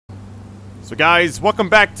So guys, welcome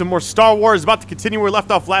back to more Star Wars. About to continue where we left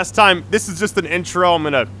off last time. This is just an intro. I'm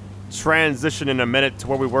gonna transition in a minute to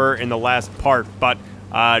where we were in the last part. But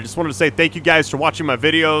just wanted to say thank you guys for watching my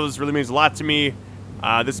videos. Really means a lot to me.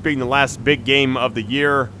 This being the last big game of the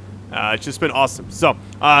year. It's just been awesome. So,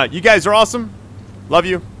 you guys are awesome. Love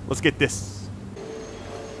you. Let's get this.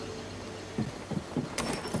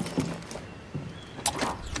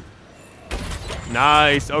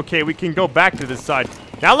 Nice. Okay, we can go back to this side.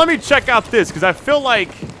 Now let me check out this, because I feel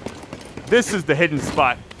like this is the hidden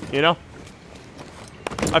spot, you know?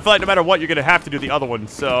 I feel like no matter what, you're going to have to do the other one,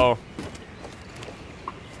 so...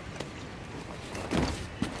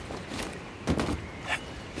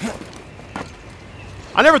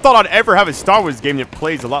 I never thought I'd ever have a Star Wars game that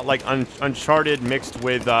plays a lot like Uncharted mixed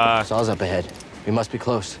with, Saw's up ahead. We must be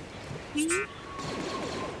close.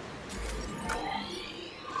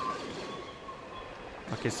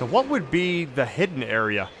 Okay, so what would be the hidden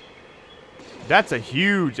area? That's a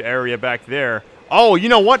huge area back there. Oh, you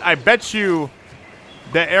know what? I bet you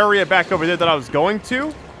the area back over there that I was going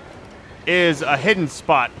to is a hidden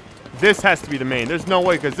spot. This has to be the main. There's no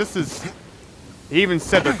way, because this is... He even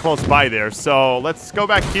said they're close by there. So let's go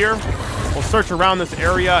back here. We'll search around this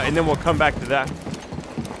area, and then we'll come back to that.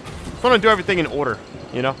 Just want to do everything in order,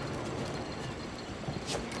 you know?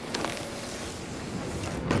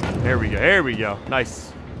 There we go. There we go. Nice.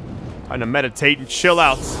 Time to meditate and chill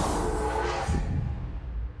out.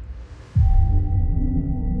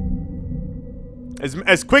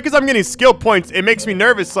 As quick as I'm getting skill points, it makes me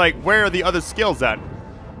nervous, like, where are the other skills at?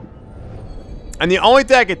 And the only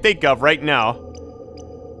thing I can think of right now...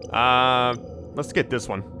 let's get this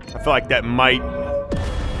one. I feel like that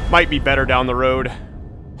might be better down the road.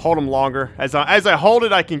 Hold them longer. As I hold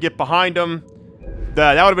it, I can get behind them.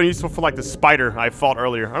 That would have been useful for, like, the spider I fought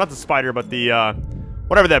earlier. Or not the spider, but the,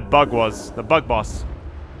 whatever that bug was. The bug boss.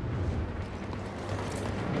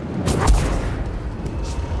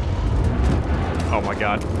 Oh, my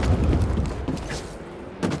God.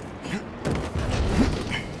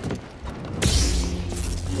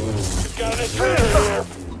 Got an intruder here.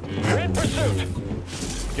 You're in pursuit.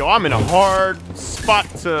 Yo, I'm in a hard spot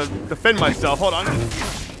to defend myself. Hold on.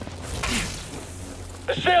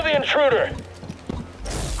 Assail the intruder.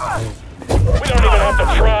 We don't even have to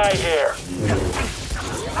try here.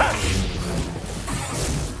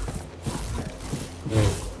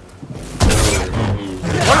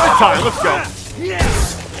 One at a time. Let's go.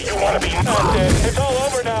 You want to be hunted? It's all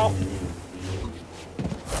over now.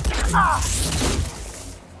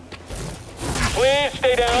 Please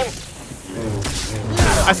stay down.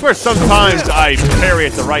 I swear sometimes I parry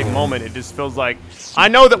at the right moment. It just feels like... I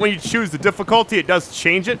know that when you choose the difficulty, it does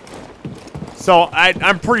change it. So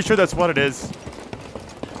I'm pretty sure that's what it is.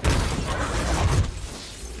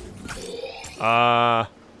 Can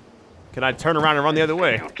I turn around and run the other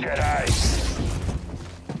way? Jedi.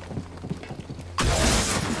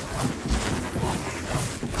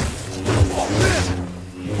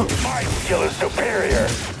 My skill is superior.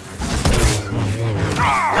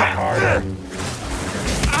 Harder.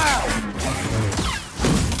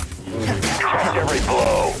 Catch every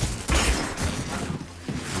blow.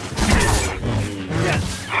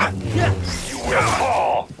 You will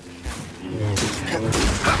fall.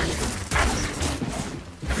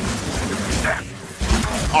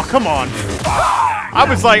 Oh, come on. I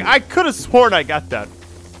was like, I could have sworn I got that.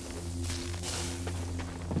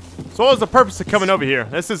 So what was the purpose of coming over here?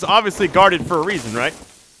 This is obviously guarded for a reason, right?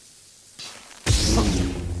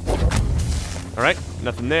 Alright,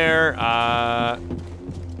 nothing there.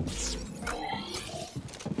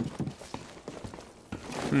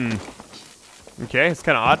 Okay, it's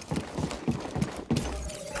kind of odd.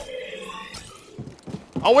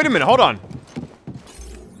 Oh, wait a minute, hold on.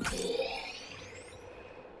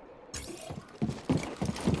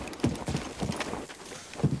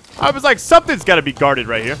 I was like, something's got to be guarded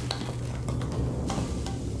right here.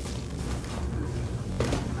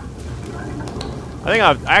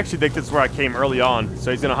 I actually think this is where I came early on.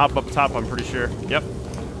 So he's going to hop up top, I'm pretty sure. Yep.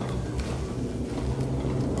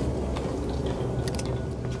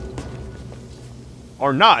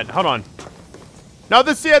 Or not. Hold on. No,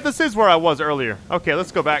 this is where I was earlier. Okay,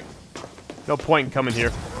 let's go back. No point in coming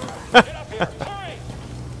here. Get up here. Hurry.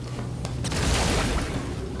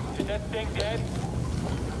 Is that thing dead?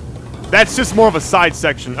 That's just more of a side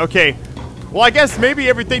section. Okay. Well, I guess maybe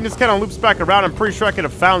everything just kind of loops back around. I'm pretty sure I could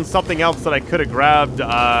have found something else that I could have grabbed.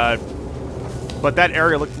 But that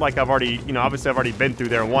area looked like I've already, you know, obviously I've already been through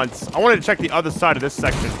there once. I wanted to check the other side of this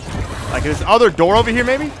section. Like this other door over here,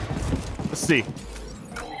 maybe? Let's see.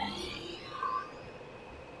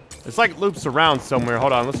 It's like loops around somewhere.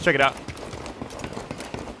 Hold on, let's check it out.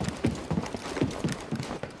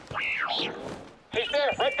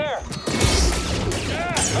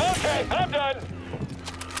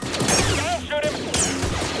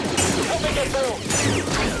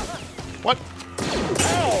 What?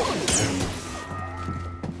 Ow!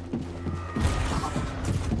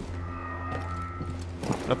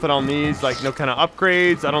 Nothing on these, like no kind of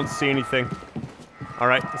upgrades. I don't see anything. All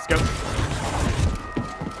right, let's go.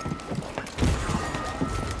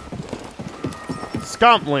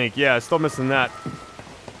 Scomp link, yeah, still missing that.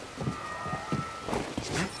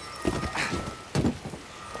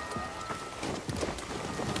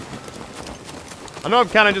 I know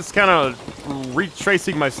I'm just kind of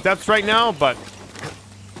retracing my steps right now, but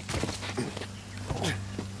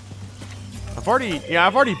I've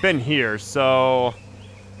already been here, so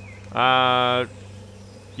yeah,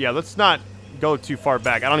 let's not go too far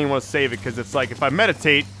back. I don't even want to save it because it's like if I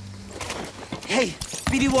meditate, Hey,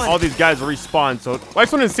 BD1. all these guys will respawn. So I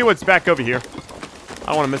just want to see what's back over here. I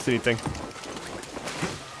don't want to miss anything.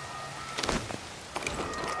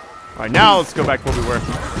 All right, now let's go back where we were.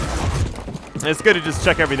 And it's good to just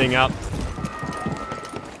check everything out.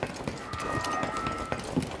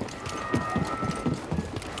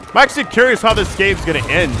 I'm actually curious how this game's gonna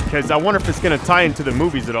end, because I wonder if it's gonna tie into the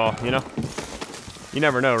movies at all, you know? You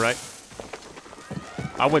never know, right?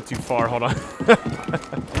 I went too far, hold on.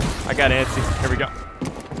 I got antsy. Here we go.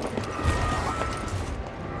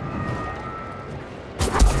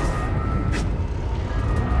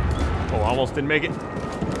 Oh, almost didn't make it.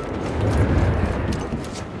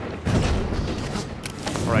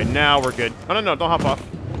 Alright, now we're good. Oh, no, don't hop off.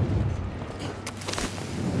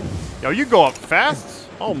 Yo, you go up fast?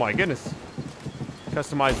 Oh my goodness.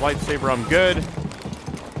 Customized lightsaber, I'm good.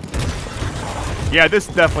 Yeah, this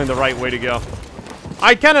is definitely the right way to go.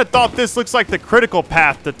 I kind of thought this looks like the critical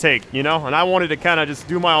path to take, you know? And I wanted to kind of just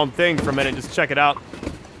do my own thing for a minute, just check it out.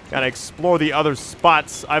 Kind of explore the other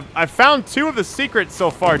spots. I've found 2 of the secrets so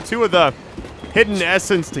far, 2 of the hidden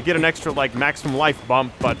essence to get an extra, like, maximum life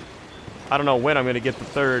bump, but I don't know when I'm going to get the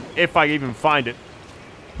 3rd, if I even find it.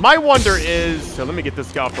 My wonder is... So let me get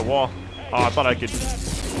this guy off the wall. Oh, I thought I could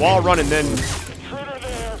wall run and then...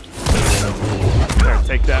 There,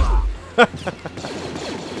 take that.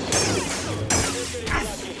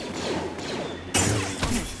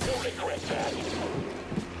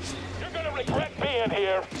 You're gonna regret being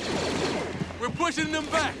here. We're pushing them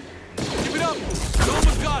back. Keep it up. You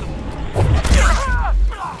almost got him.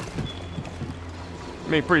 I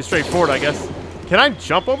mean, pretty straightforward, I guess. Can I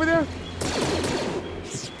jump over there?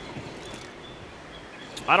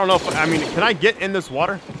 I don't know if... I mean, can I get in this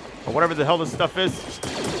water? Or whatever the hell this stuff is?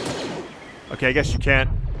 Okay, I guess you can't.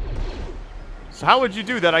 So how would you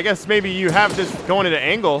do that? I guess maybe you have this going at an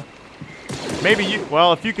angle. Maybe you...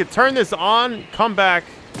 Well, if you could turn this on, come back...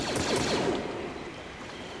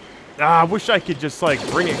 I wish I could just, like,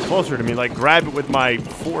 bring it closer to me. Like, grab it with my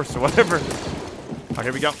force or whatever. Alright,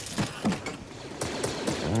 here we go.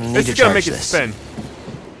 This is gonna make it spin.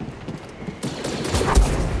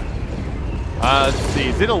 Let's see.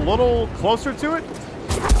 Is it a little closer to it?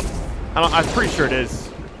 I'm pretty sure it is.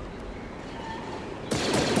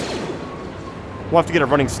 We'll have to get a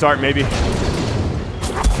running start, maybe.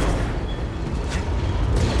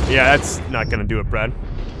 Yeah, that's not gonna do it, Brad.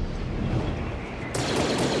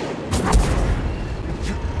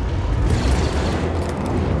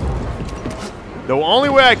 The only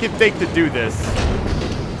way I can think to do this...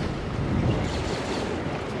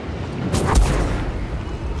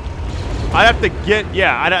 I'd have to get...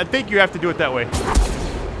 Yeah, I think you have to do it that way.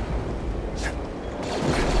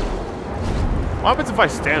 What happens if I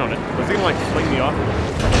stand on it? Was it gonna, like, fling me off?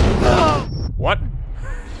 What?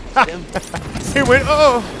 He went,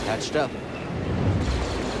 oh! Patched up.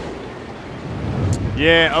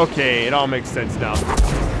 Yeah, okay, it all makes sense now.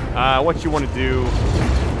 What you want to do...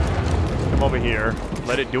 Come over here.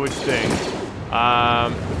 Let it do its thing.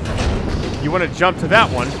 You want to jump to that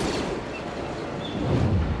one.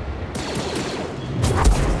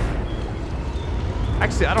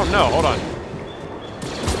 Actually, I don't know. Hold on.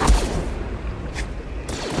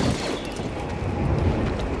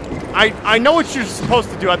 I know what you're supposed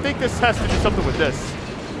to do. I think this has to do something with this.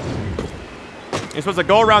 You're supposed to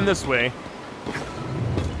go around this way.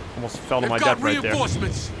 Almost fell to my death right there.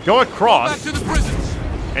 Go across. Back to the prisons.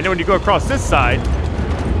 And then when you go across this side...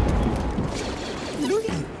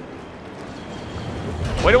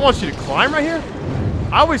 Wait, it wants you to climb right here?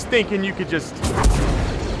 I was thinking you could just...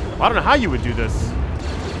 I don't know how you would do this.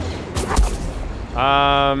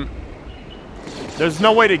 There's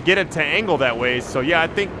no way to get it to angle that way, so yeah, I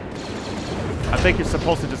think you're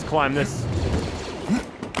supposed to just climb this.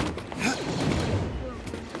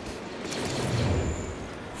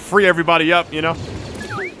 Free everybody up, you know?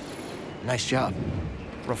 Nice job.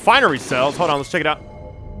 Refinery cells. Hold on, let's check it out.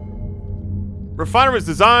 Refinery is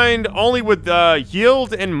designed only with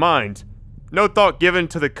yield in mind. No thought given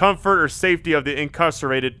to the comfort or safety of the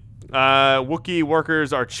incarcerated. Wookiee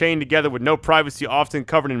workers are chained together with no privacy, often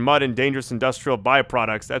covered in mud and dangerous industrial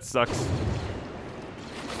byproducts. That sucks.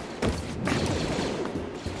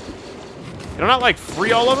 Can I not, like,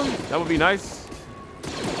 free all of them? That would be nice.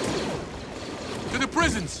 To the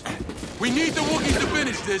prisons. We need the Wookiees to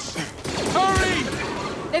finish this. Hurry!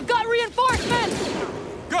 They've got reinforcements!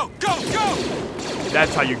 Go, go, go!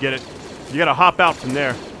 That's how you get it. You gotta hop out from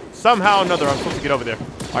there. Somehow or another, I'm supposed to get over there.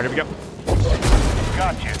 All right, here we go.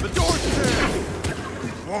 Gotcha. The door's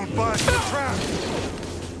there! Won't bust the trap.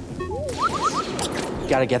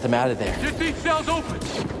 Gotta get them out of there. Get these cells open!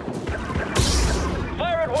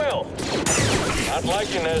 Fire at will. Not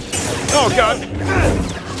liking this. Oh, God.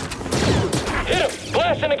 Hit him.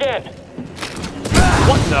 Blasting again.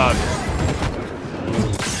 What the?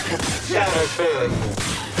 Scanners failing.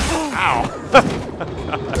 Ow.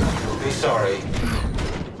 Be sorry.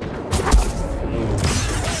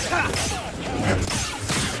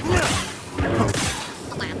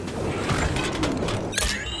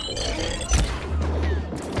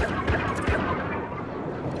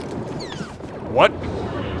 What?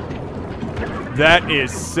 That is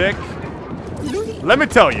sick. Let me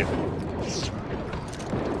tell you.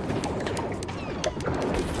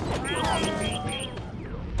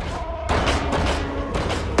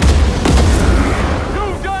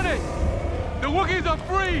 You've done it! The Wookiees are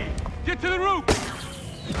free! Get to the roof!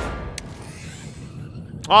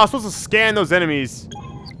 Oh, I'm supposed to scan those enemies.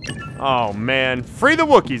 Oh, man. Free the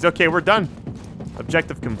Wookiees. Okay, we're done.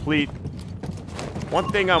 Objective complete. One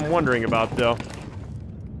thing I'm wondering about, though.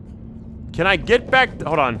 Can I get back?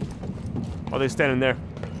 Hold on. Why are they standing there?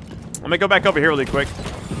 I'm gonna go back over here really quick.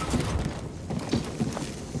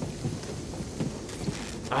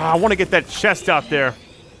 I want to get that chest out there.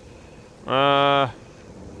 Well.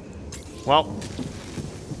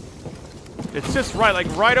 It's just right, like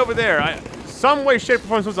right over there. Some way, shape, or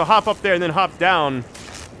form, I'm supposed to hop up there and then hop down.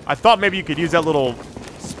 I thought maybe you could use that little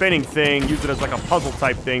spinning thing, use it as like a puzzle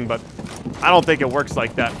type thing, but I don't think it works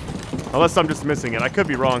like that. Unless I'm just missing it. I could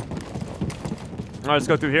be wrong. Alright, let's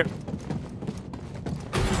go through here.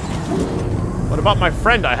 What about my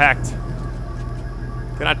friend I hacked?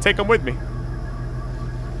 Can I take him with me?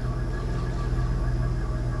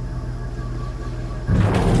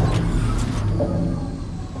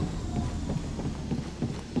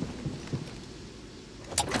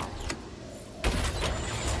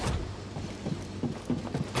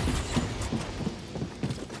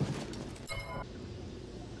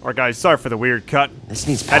 Alright guys, sorry for the weird cut. This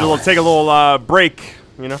needs Had power. to take a little break,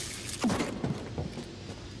 you know.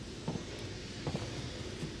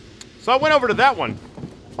 So I went over to that one.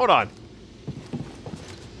 Hold on.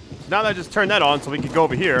 Now that I just turned that on so we could go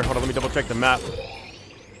over here. Hold on, let me double check the map.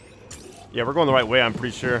 Yeah, we're going the right way, I'm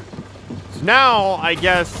pretty sure. So now, I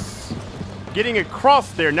guess, getting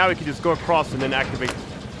across there, now we can just go across and then activate.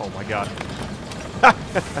 Oh my god.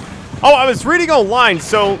 Oh, I was reading online,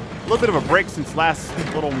 so a little bit of a break since last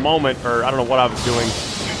little moment, or I don't know what I was doing.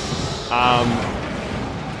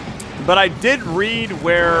 But I did read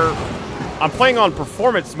where I'm playing on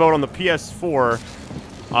performance mode on the PS4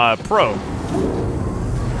 Pro.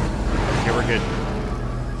 Okay, we're good.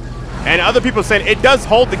 And other people saying it does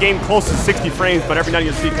hold the game close to 60 frames, but every now and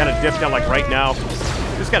then you'll see it kind of dip down, like right now.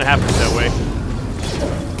 It just kind of happens that way.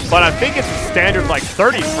 But I think it's a standard like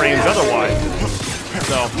 30 frames otherwise.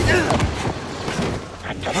 So.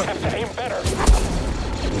 I just have to aim better.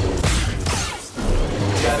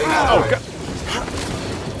 Oh, God.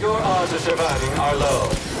 Your odds of surviving are low.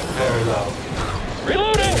 Very low.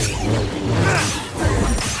 Reloading!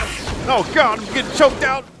 Oh god, I'm getting choked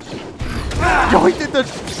out. Yo, he did the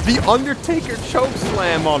Undertaker choke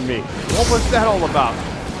slam on me. What was that all about?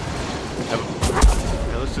 Yeah,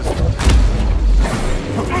 let's just.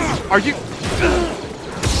 Are you?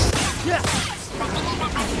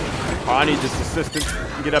 Oh, I need this assistance.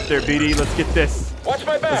 Get up there, BD. Let's get this. Watch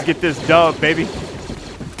my back. Let's get this dub, baby.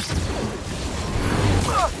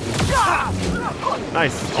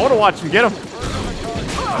 Nice. I want to watch him get him.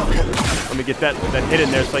 Let me get that hit in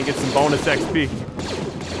there so I can get some bonus XP.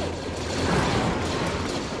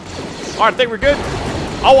 Alright, I think we're good.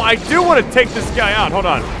 Oh, I do want to take this guy out. Hold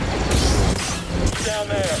on. Down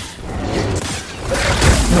there.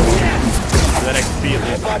 That XP at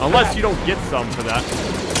least. Unless you don't get some for that.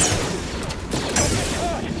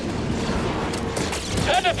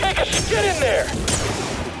 Had to take a skid in there.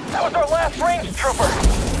 That was our last range trooper.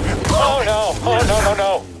 Oh no. Oh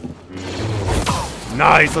no.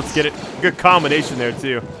 Nice, let's get it. Good combination there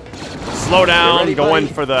too. Slow down, ready, go in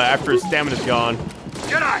buddy? for the after his stamina's gone.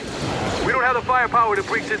 Jedi! We don't have the firepower to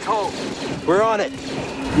breach this hole. We're on it.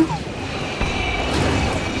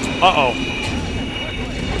 Uh-oh.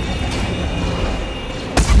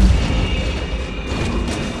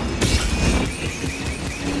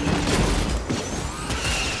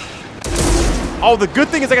 Oh, the good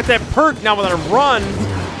thing is I got that perk now when I run.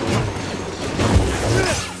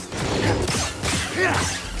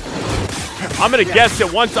 I'm gonna guess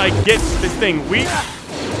that once I get this thing weak,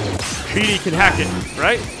 BD can hack it,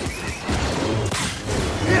 right?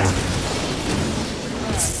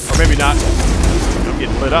 Or maybe not. I'm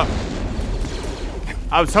getting lit up.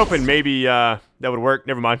 I was hoping maybe that would work.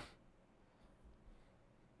 Never mind.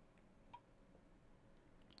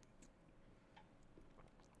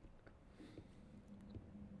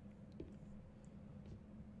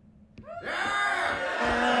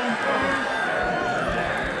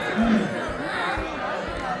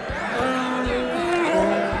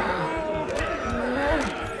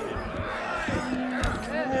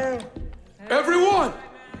 Everyone!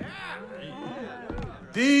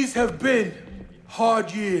 These have been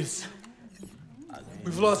hard years.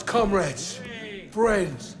 We've lost comrades,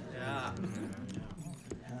 friends,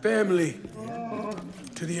 family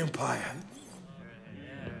to the Empire.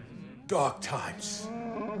 Dark times.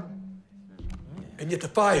 And yet the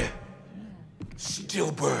fire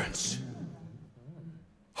still burns.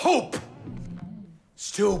 Hope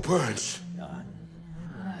still burns.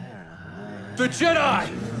 The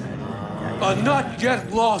Jedi are not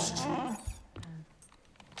yet lost.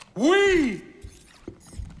 We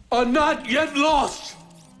are not yet lost.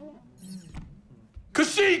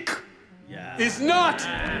 Kashyyyk is not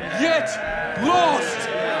yet lost.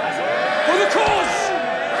 For the cause!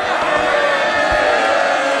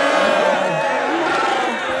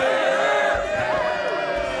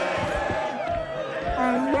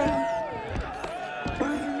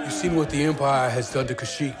 You've seen what the Empire has done to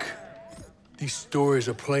Kashyyyk. These stories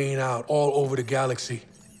are playing out all over the galaxy.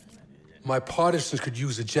 My partisans could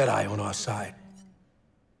use a Jedi on our side.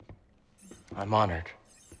 I'm honored.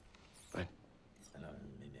 But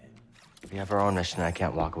we have our own mission I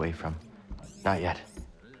can't walk away from. Not yet.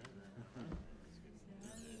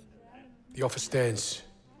 The offer stands.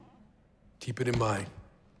 Keep it in mind.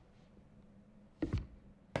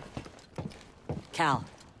 Cal,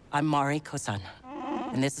 I'm Mari Kosan,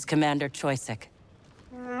 and this is Commander Choisik.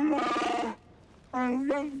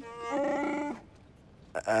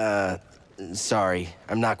 Sorry.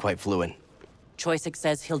 I'm not quite fluent. Choisik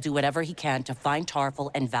says he'll do whatever he can to find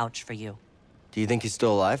Tarful and vouch for you. Do you think he's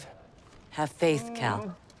still alive? Have faith,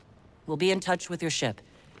 Cal. We'll be in touch with your ship.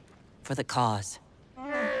 For the cause.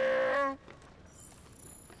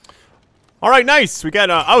 All right, nice. We got.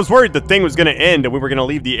 I was worried the thing was gonna end and we were gonna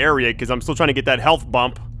leave the area because I'm still trying to get that health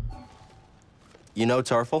bump. You know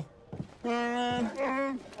Tarful?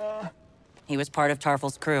 He was part of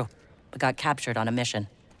Tarful's crew, but got captured on a mission.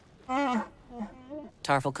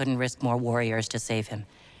 Tarful couldn't risk more warriors to save him.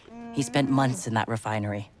 He spent months in that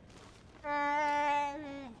refinery.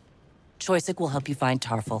 Choisik will help you find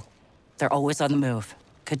Tarful. They're always on the move.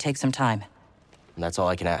 Could take some time. And that's all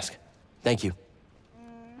I can ask. Thank you.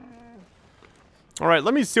 All right,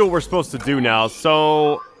 let me see what we're supposed to do now.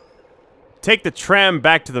 So, take the tram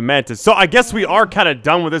back to the Mantis. So, I guess we are kind of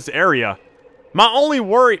done with this area. My only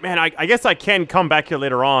worry... Man, I guess I can come back here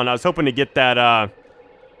later on. I was hoping to get that,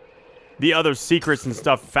 the other secrets and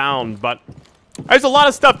stuff found, but... There's a lot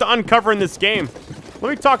of stuff to uncover in this game. Let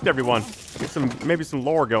me talk to everyone. Get maybe some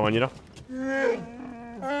lore going, you know?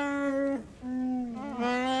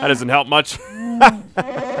 That doesn't help much.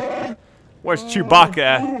 Where's Chewbacca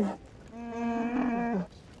at?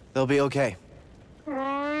 They'll be okay.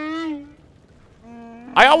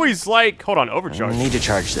 I always like... Hold on, overcharge. I need to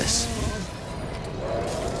charge this.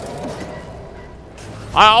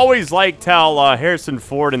 I always liked how Harrison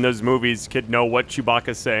Ford in those movies could know what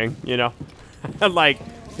Chewbacca's saying, you know? Like,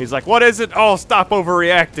 he's like, what is it? Oh, stop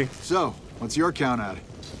overreacting. So, what's your count at?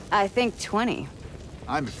 I think 20.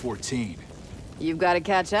 I'm at 14. You've got to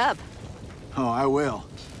catch up. Oh, I will.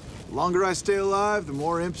 The longer I stay alive, the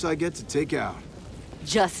more imps I get to take out.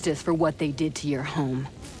 Justice for what they did to your home.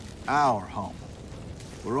 Our home.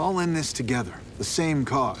 We're all in this together. The same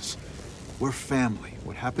cause. We're family.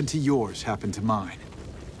 What happened to yours happened to mine.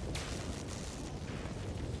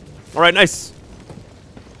 All right, nice.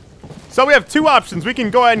 So we have two options. We can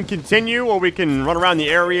go ahead and continue, or we can run around the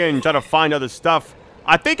area and try to find other stuff.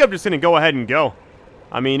 I think I'm just going to go ahead and go.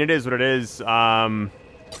 I mean, it is what it is. I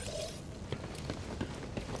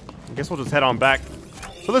guess we'll just head on back.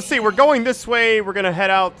 So let's see. We're going this way. We're going to head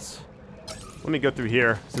out. Let me go through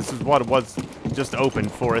here. This is what was just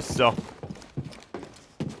opened for us, so. All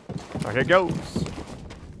right, here it goes.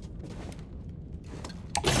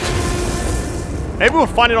 Maybe we'll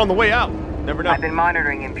find it on the way out. Never know. I've been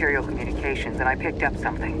monitoring Imperial communications, and I picked up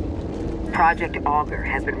something. Project Augur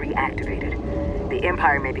has been reactivated. The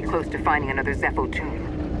Empire may be close to finding another Zeffo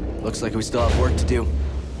tomb. Looks like we still have work to do.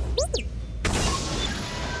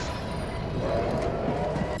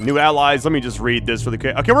 New allies. Let me just read this really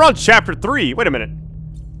quick. Okay, we're on chapter 3. Wait a minute.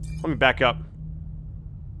 Let me back up.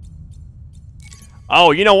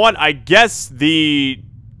 Oh, you know what? I guess the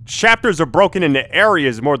chapters are broken into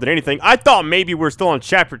areas more than anything. I thought maybe we're still on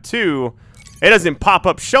chapter 2. It doesn't pop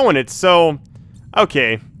up showing it, so...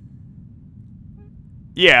 Okay.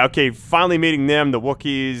 Yeah, okay, finally meeting them, the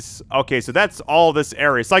Wookiees. Okay, so that's all this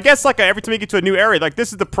area. So I guess, like, every time you get to a new area, like,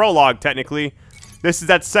 this is the prologue, technically. This is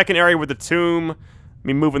that second area with the tomb.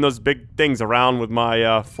 Me moving those big things around with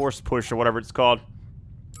my force push or whatever it's called.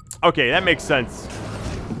 Okay, that makes sense.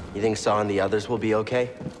 You think Saw and the others will be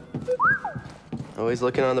okay? Always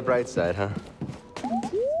looking on the bright side, huh?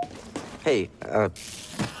 Hey,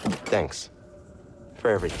 thanks. For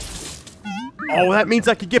everything. Oh, that means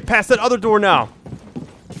I could get past that other door now.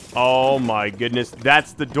 Oh my goodness,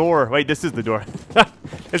 that's the door. Wait, this is the door.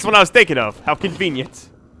 That's what I was thinking of. How convenient.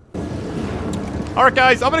 Alright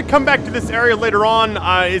guys, I'm going to come back to this area later on.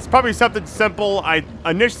 It's probably something simple. I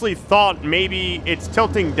initially thought maybe it's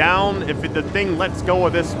tilting down if the thing lets go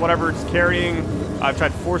of this, whatever it's carrying. I've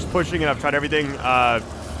tried force pushing and I've tried everything. I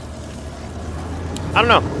don't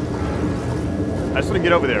know. I just want to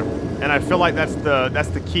get over there. And I feel like that's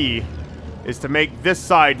the key, is to make this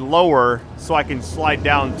side lower so I can slide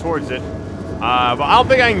down towards it. But I don't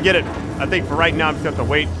think I can get it. I think for right now I'm just going to have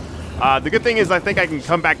to wait. The good thing is I think I can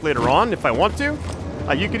come back later on if I want to.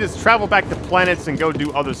 You can just travel back to planets and go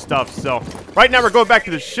do other stuff. So right now we're going back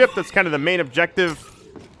to the ship. That's kind of the main objective.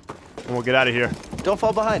 And we'll get out of here. Don't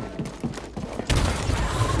fall behind.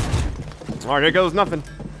 All right, there goes nothing.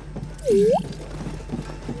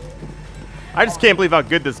 I just can't believe how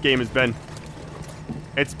good this game has been.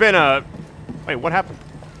 It's been a... Wait, what happened?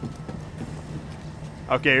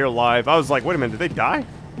 Okay, you're alive. I was like, wait a minute, did they die?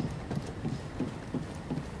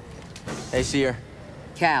 Hey, Cere.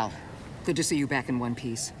 Cal, good to see you back in one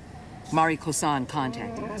piece. Mari Kosan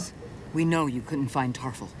contacted us. We know you couldn't find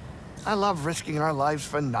Tarful. I love risking our lives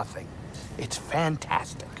for nothing. It's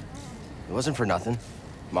fantastic. It wasn't for nothing.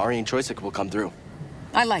 Mari and Choysic will come through.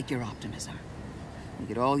 I like your optimism. We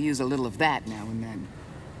could all use a little of that now and then.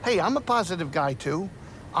 Hey, I'm a positive guy, too.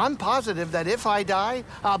 I'm positive that if I die,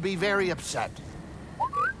 I'll be very upset.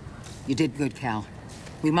 You did good, Cal.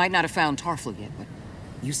 We might not have found Tarful yet, but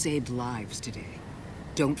you saved lives today.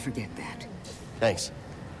 Don't forget that. Thanks.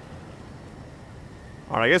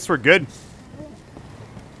 All right, I guess we're good.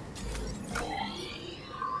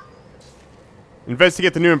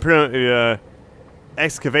 Investigate the new Imperial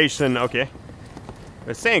excavation. Okay.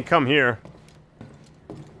 They're saying come here.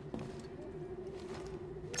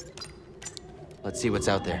 Let's see what's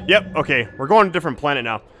out there. Yep, okay. We're going to a different planet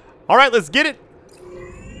now. All right, let's get it.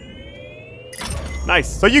 Nice.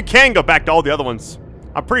 So you can go back to all the other ones.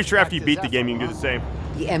 I'm pretty sure after you beat the game, you can do the same.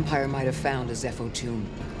 The Empire might have found a Zeffo tomb.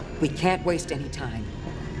 We can't waste any time.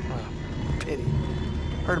 Pity.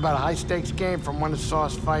 Heard about a high-stakes game from one of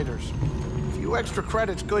Saw's fighters. A few extra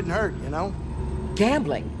credits couldn't hurt, you know?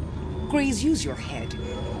 Gambling? Grease, use your head.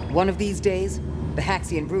 One of these days, the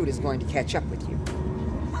Haxian brood is going to catch up with you.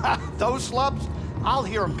 Those slubs? I'll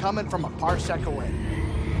hear them coming from a parsec away.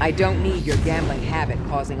 I don't need your gambling habit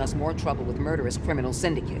causing us more trouble with murderous criminal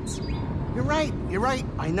syndicates. You're right,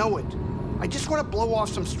 I know it. I just want to blow off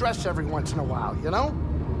some stress every once in a while, you know?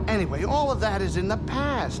 Anyway, all of that is in the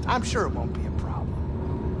past. I'm sure it won't be a problem.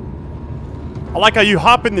 I like how you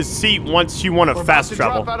hop in the seat once you want to fast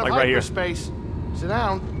travel. Drop out of like right here. hyperspace. Sit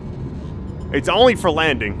down. It's only for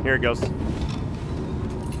landing. Here it goes.